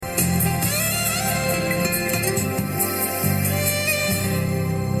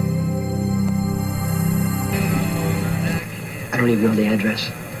don't even know the address.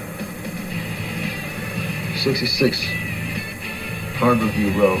 66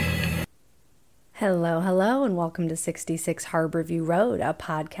 Harborview Road. Hello, and welcome to 66 Harborview Road, a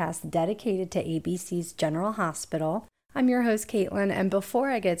podcast dedicated to ABC's General Hospital. I'm your host, Caitlin, and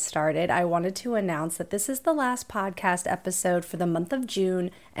before I get started, I wanted to announce that this is the last podcast episode for the month of June,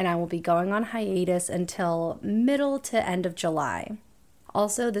 and I will be going on hiatus until middle to end of July.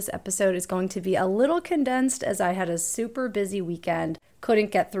 Also, this episode is going to be a little condensed as I had a super busy weekend,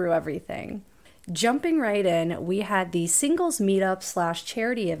 couldn't get through everything. Jumping right in, we had the singles meetup /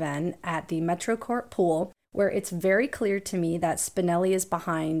 charity event at the MetroCourt pool, where it's very clear to me that Spinelli is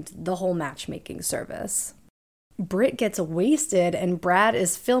behind the whole matchmaking service. Britt gets wasted and Brad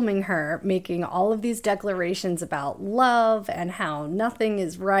is filming her, making all of these declarations about love and how nothing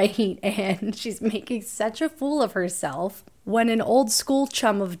is right, and she's making such a fool of herself when an old school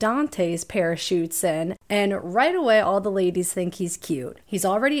chum of Dante's parachutes in, and right away all the ladies think he's cute. He's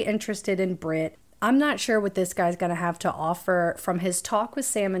already interested in Britt. I'm not sure what this guy's going to have to offer. From his talk with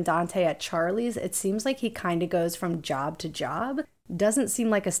Sam and Dante at Charlie's, it seems like he kind of goes from job to job. Doesn't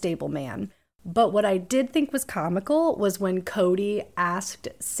seem like a stable man. But what I did think was comical was when Cody asked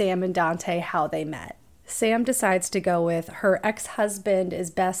Sam and Dante how they met. Sam decides to go with her ex-husband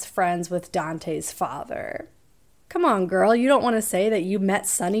is best friends with Dante's father. Come on, girl, you don't want to say that you met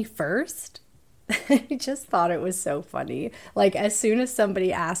Sonny first? I just thought it was so funny. Like, as soon as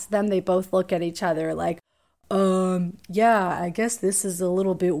somebody asks them, they both look at each other like, yeah, I guess this is a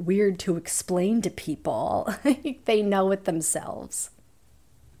little bit weird to explain to people. They know it themselves.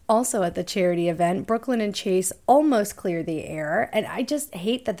 Also at the charity event, Brooklyn and Chase almost clear the air, and I just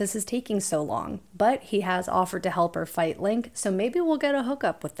hate that this is taking so long. But he has offered to help her fight Link, so maybe we'll get a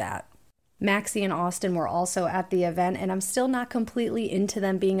hookup with that. Maxie and Austin were also at the event, and I'm still not completely into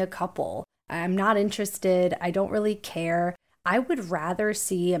them being a couple. I'm not interested. I don't really care. I would rather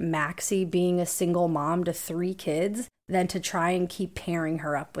see Maxie being a single mom to 3 kids than to try and keep pairing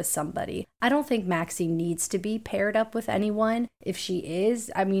her up with somebody. I don't think Maxie needs to be paired up with anyone. If she is,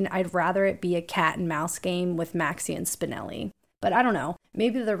 I'd rather it be a cat and mouse game with Maxie and Spinelli. But I don't know.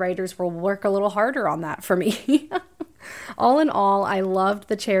 Maybe the writers will work a little harder on that for me. All in all, I loved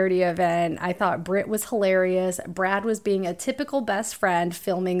the charity event. I thought Britt was hilarious. Brad was being a typical best friend,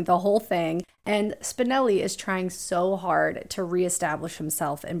 filming the whole thing. And Spinelli is trying so hard to reestablish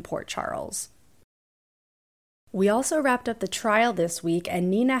himself in Port Charles. We also wrapped up the trial this week, and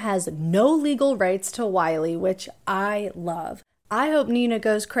Nina has no legal rights to Wiley, which I love. I hope Nina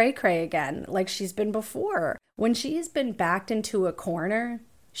goes cray-cray again, like she's been before. When she's been backed into a corner,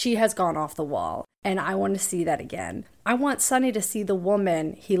 she has gone off the wall, and I want to see that again. I want Sonny to see the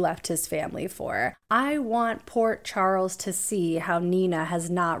woman he left his family for. I want Port Charles to see how Nina has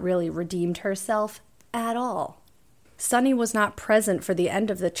not really redeemed herself at all. Sonny was not present for the end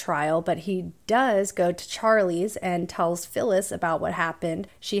of the trial, but he does go to Charlie's and tells Phyllis about what happened.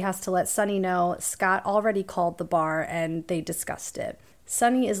 She has to let Sonny know Scott already called the bar and they discussed it.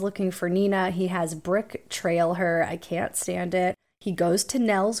 Sonny is looking for Nina. He has Brick trail her. I can't stand it. He goes to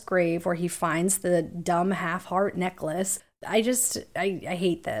Nell's grave where he finds the dumb half-heart necklace. I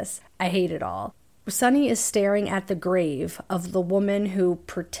hate this. I hate it all. Sonny is staring at the grave of the woman who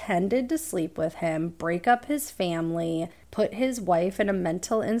pretended to sleep with him, break up his family, put his wife in a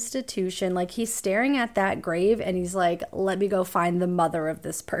mental institution. Like, he's staring at that grave and he's like, let me go find the mother of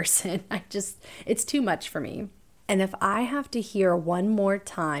this person. It's too much for me. And if I have to hear one more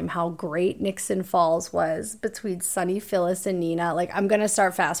time how great Nixon Falls was between Sonny, Phyllis, and Nina, I'm going to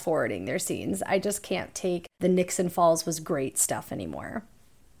start fast forwarding their scenes. I just can't take the Nixon Falls was great stuff anymore.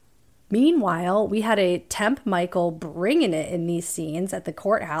 Meanwhile, we had a temp Michael bringing it in these scenes at the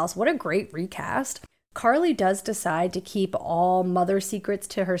courthouse. What a great recast. Carly does decide to keep all mother secrets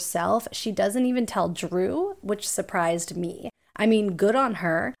to herself. She doesn't even tell Drew, which surprised me. Good on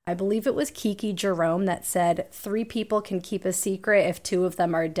her. I believe it was Kiki Jerome that said 3 people can keep a secret if 2 of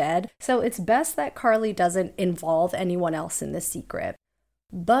them are dead. So it's best that Carly doesn't involve anyone else in the secret.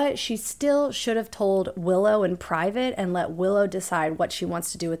 But she still should have told Willow in private and let Willow decide what she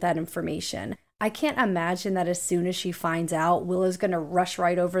wants to do with that information. I can't imagine that as soon as she finds out, Willow's going to rush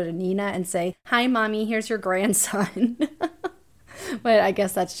right over to Nina and say, "Hi, Mommy, here's your grandson." But I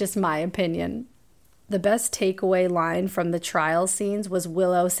guess that's just my opinion. The best takeaway line from the trial scenes was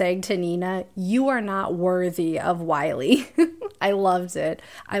Willow saying to Nina, "You are not worthy of Wiley." I loved it.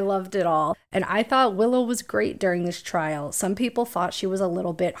 I loved it all. And I thought Willow was great during this trial. Some people thought she was a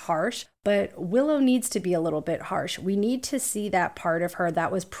little bit harsh, but Willow needs to be a little bit harsh. We need to see that part of her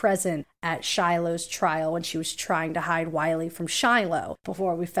that was present at Shiloh's trial when she was trying to hide Wiley from Shiloh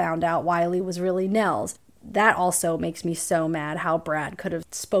before we found out Wiley was really Nell's. That also makes me so mad how Brad could have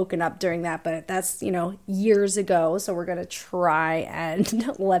spoken up during that, but that's, years ago, so we're going to try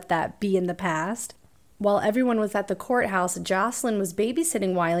and let that be in the past. While everyone was at the courthouse, Jocelyn was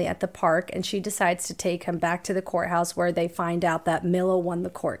babysitting Wiley at the park, and she decides to take him back to the courthouse where they find out that Milla won the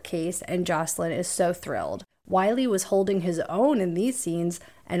court case, and Jocelyn is so thrilled. Wiley was holding his own in these scenes,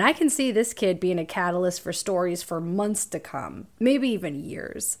 and I can see this kid being a catalyst for stories for months to come, maybe even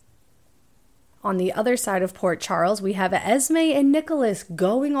years. On the other side of Port Charles, we have Esme and Nicholas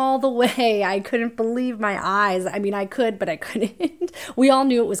going all the way. I couldn't believe my eyes. I mean, I could, but I couldn't. We all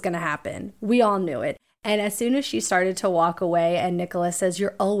knew it was going to happen. We all knew it. And as soon as she started to walk away and Nicholas says,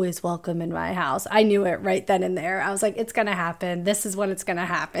 "You're always welcome in my house," I knew it right then and there. I was like, it's going to happen. This is when it's going to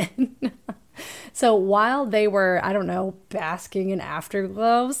happen. So while they were, basking in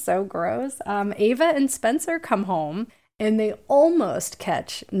afterglow, so gross, Ava and Spencer come home and they almost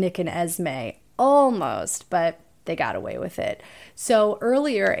catch Nick and Esme. Almost, but they got away with it. So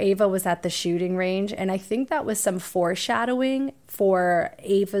earlier, Ava was at the shooting range, and I think that was some foreshadowing for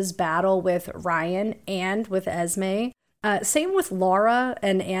Ava's battle with Ryan and with Esme. Same with Laura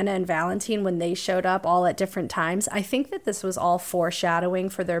and Anna and Valentine when they showed up all at different times. I think that this was all foreshadowing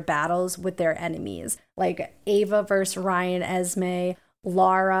for their battles with their enemies, like Ava versus Ryan, Esme,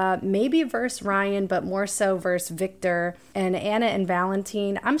 Laura, maybe versus Ryan, but more so versus Victor, and Anna and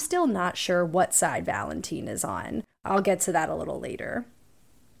Valentine. I'm still not sure what side Valentine is on. I'll get to that a little later.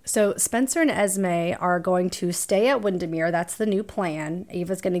 So Spencer and Esme are going to stay at Windermere. That's the new plan.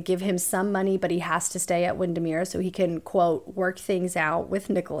 Ava's going to give him some money, but he has to stay at Windermere so he can, quote, work things out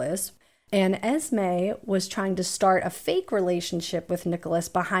with Nicholas. And Esme was trying to start a fake relationship with Nicholas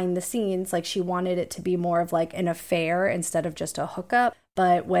behind the scenes, like she wanted it to be more of like an affair instead of just a hookup.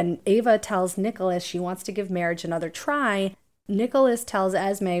 But when Ava tells Nicholas she wants to give marriage another try, Nicholas tells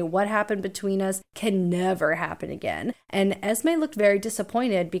Esme what happened between us can never happen again. And Esme looked very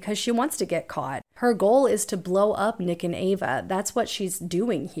disappointed because she wants to get caught. Her goal is to blow up Nick and Ava. That's what she's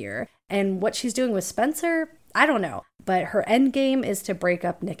doing here. And what she's doing with Spencer, I don't know. But her end game is to break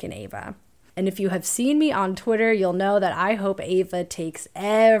up Nick and Ava. And if you have seen me on Twitter, you'll know that I hope Ava takes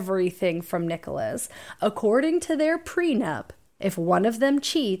everything from Nicholas. According to their prenup, if one of them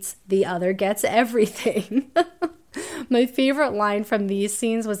cheats, the other gets everything. My favorite line from these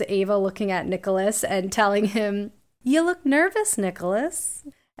scenes was Ava looking at Nicholas and telling him, "You look nervous, Nicholas."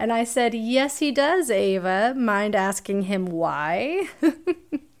 And I said, "Yes, he does, Ava. Mind asking him why?"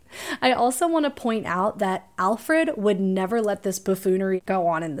 I also want to point out that Alfred would never let this buffoonery go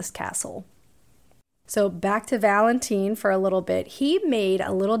on in this castle. So back to Valentine for a little bit. He made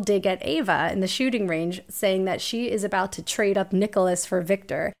a little dig at Ava in the shooting range, saying that she is about to trade up Nicholas for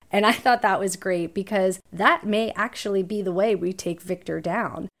Victor. And I thought that was great because that may actually be the way we take Victor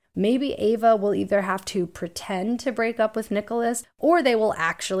down. Maybe Ava will either have to pretend to break up with Nicholas, or they will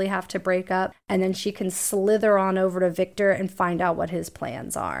actually have to break up, and then she can slither on over to Victor and find out what his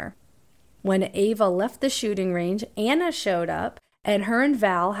plans are. When Ava left the shooting range, Anna showed up, and her and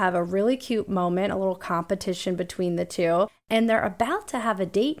Val have a really cute moment, a little competition between the two, and they're about to have a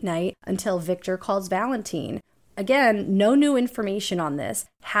date night until Victor calls Valentine. Again, no new information on this.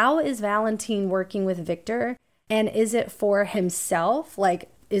 How is Valentine working with Victor? And is it for himself? Like,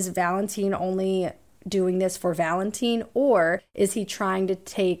 is Valentine only doing this for Valentine, or is he trying to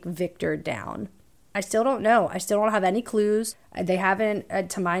take Victor down? I still don't know. I still don't have any clues. They haven't,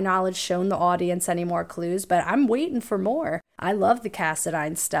 to my knowledge, shown the audience any more clues, but I'm waiting for more. I love the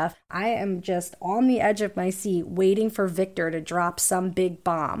Cassadine stuff. I am just on the edge of my seat waiting for Victor to drop some big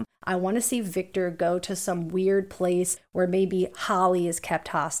bomb. I want to see Victor go to some weird place where maybe Holly is kept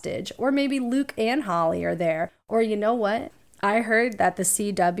hostage, or maybe Luke and Holly are there. Or you know what? I heard that the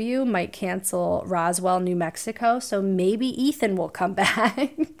CW might cancel Roswell, New Mexico, so maybe Ethan will come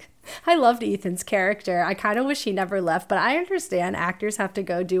back. I loved Ethan's character. I kind of wish he never left, but I understand actors have to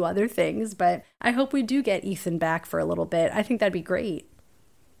go do other things, but I hope we do get Ethan back for a little bit. I think that'd be great.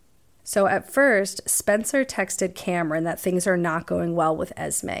 So at first, Spencer texted Cameron that things are not going well with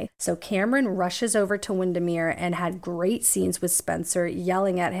Esme. So Cameron rushes over to Windermere and had great scenes with Spencer,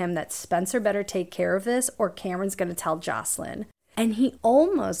 yelling at him that Spencer better take care of this or Cameron's going to tell Jocelyn. And he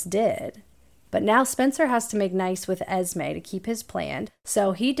almost did. But now Spencer has to make nice with Esme to keep his plan.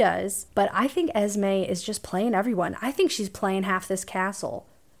 So he does. But I think Esme is just playing everyone. I think she's playing half this castle.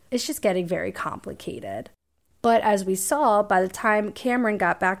 It's just getting very complicated. But as we saw, by the time Cameron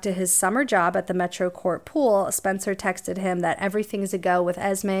got back to his summer job at the Metro Court pool, Spencer texted him that everything's a go with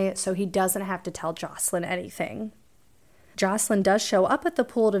Esme, so he doesn't have to tell Jocelyn anything. Jocelyn does show up at the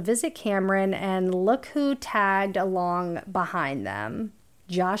pool to visit Cameron, and look who tagged along behind them.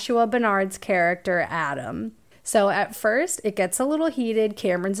 Joshua Bernard's character, Adam. So at first, it gets a little heated.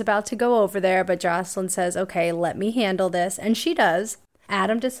 Cameron's about to go over there, but Jocelyn says, okay, let me handle this. And she does.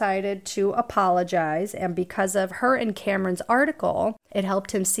 Adam decided to apologize, and because of her and Cameron's article, it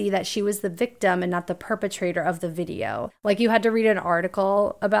helped him see that she was the victim and not the perpetrator of the video. Like, you had to read an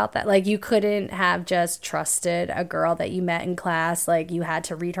article about that. Like, you couldn't have just trusted a girl that you met in class. Like, you had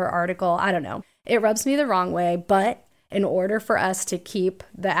to read her article. I don't know. It rubs me the wrong way, but in order for us to keep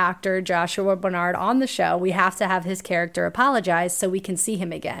the actor Joshua Bernard on the show, we have to have his character apologize so we can see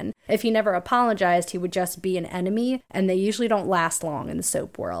him again. If he never apologized, he would just be an enemy, and they usually don't last long in the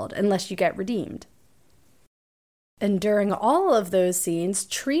soap world unless you get redeemed. And during all of those scenes,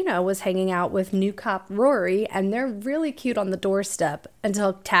 Trina was hanging out with new cop Rory, and they're really cute on the doorstep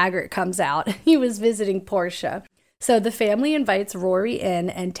until Taggart comes out. He was visiting Portia. So the family invites Rory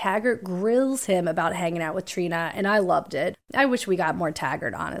in, and Taggart grills him about hanging out with Trina, and I loved it. I wish we got more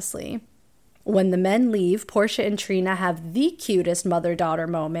Taggart, honestly. When the men leave, Portia and Trina have the cutest mother-daughter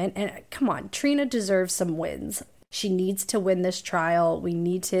moment, and come on, Trina deserves some wins. She needs to win this trial.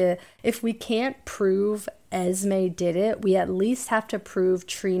 If we can't prove Esme did it, we at least have to prove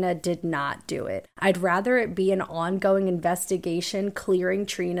Trina did not do it. I'd rather it be an ongoing investigation clearing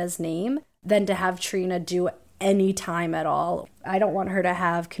Trina's name than to have Trina do any time at all. I don't want her to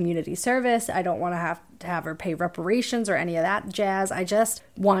have community service. I don't want to have her pay reparations or any of that jazz. I just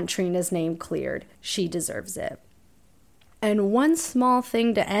want Trina's name cleared. She deserves it. And one small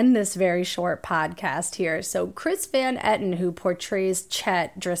thing to end this very short podcast here. So Chris Van Etten, who portrays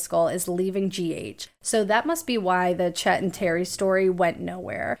Chet Driscoll, is leaving GH. So that must be why the Chet and Terry story went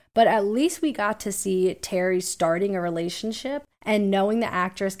nowhere. But at least we got to see Terry starting a relationship and knowing the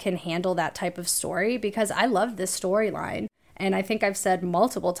actress can handle that type of story, because I love this storyline. And I think I've said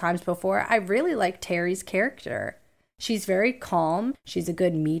multiple times before, I really like Terry's character. She's very calm. She's a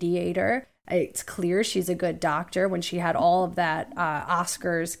good mediator. It's clear she's a good doctor. When she had all of that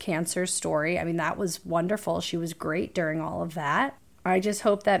Oscar's cancer story, I mean, that was wonderful. She was great during all of that. I just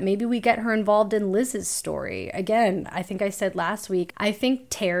hope that maybe we get her involved in Liz's story. Again, I think I said last week, I think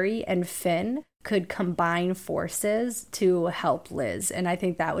Terry and Finn could combine forces to help Liz, and I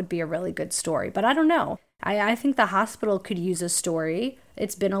think that would be a really good story. But I don't know. I think the hospital could use a story.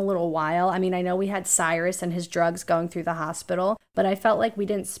 It's been a little while. I mean, I know we had Cyrus and his drugs going through the hospital, but I felt like we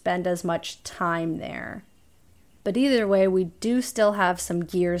didn't spend as much time there. But either way, we do still have some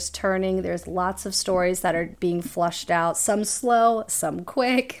gears turning. There's lots of stories that are being flushed out, some slow, some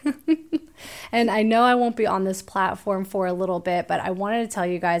quick. And I know I won't be on this platform for a little bit, but I wanted to tell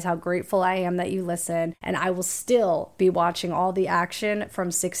you guys how grateful I am that you listen, and I will still be watching all the action from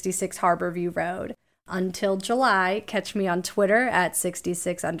 66 Harborview Road. Until July, catch me on Twitter at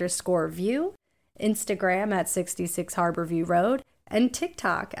 66_view, Instagram at 66 Harborview Road, and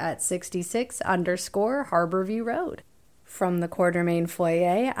TikTok at 66_Harborview Road. From the Quartermain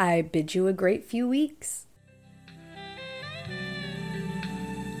Foyer, I bid you a great few weeks.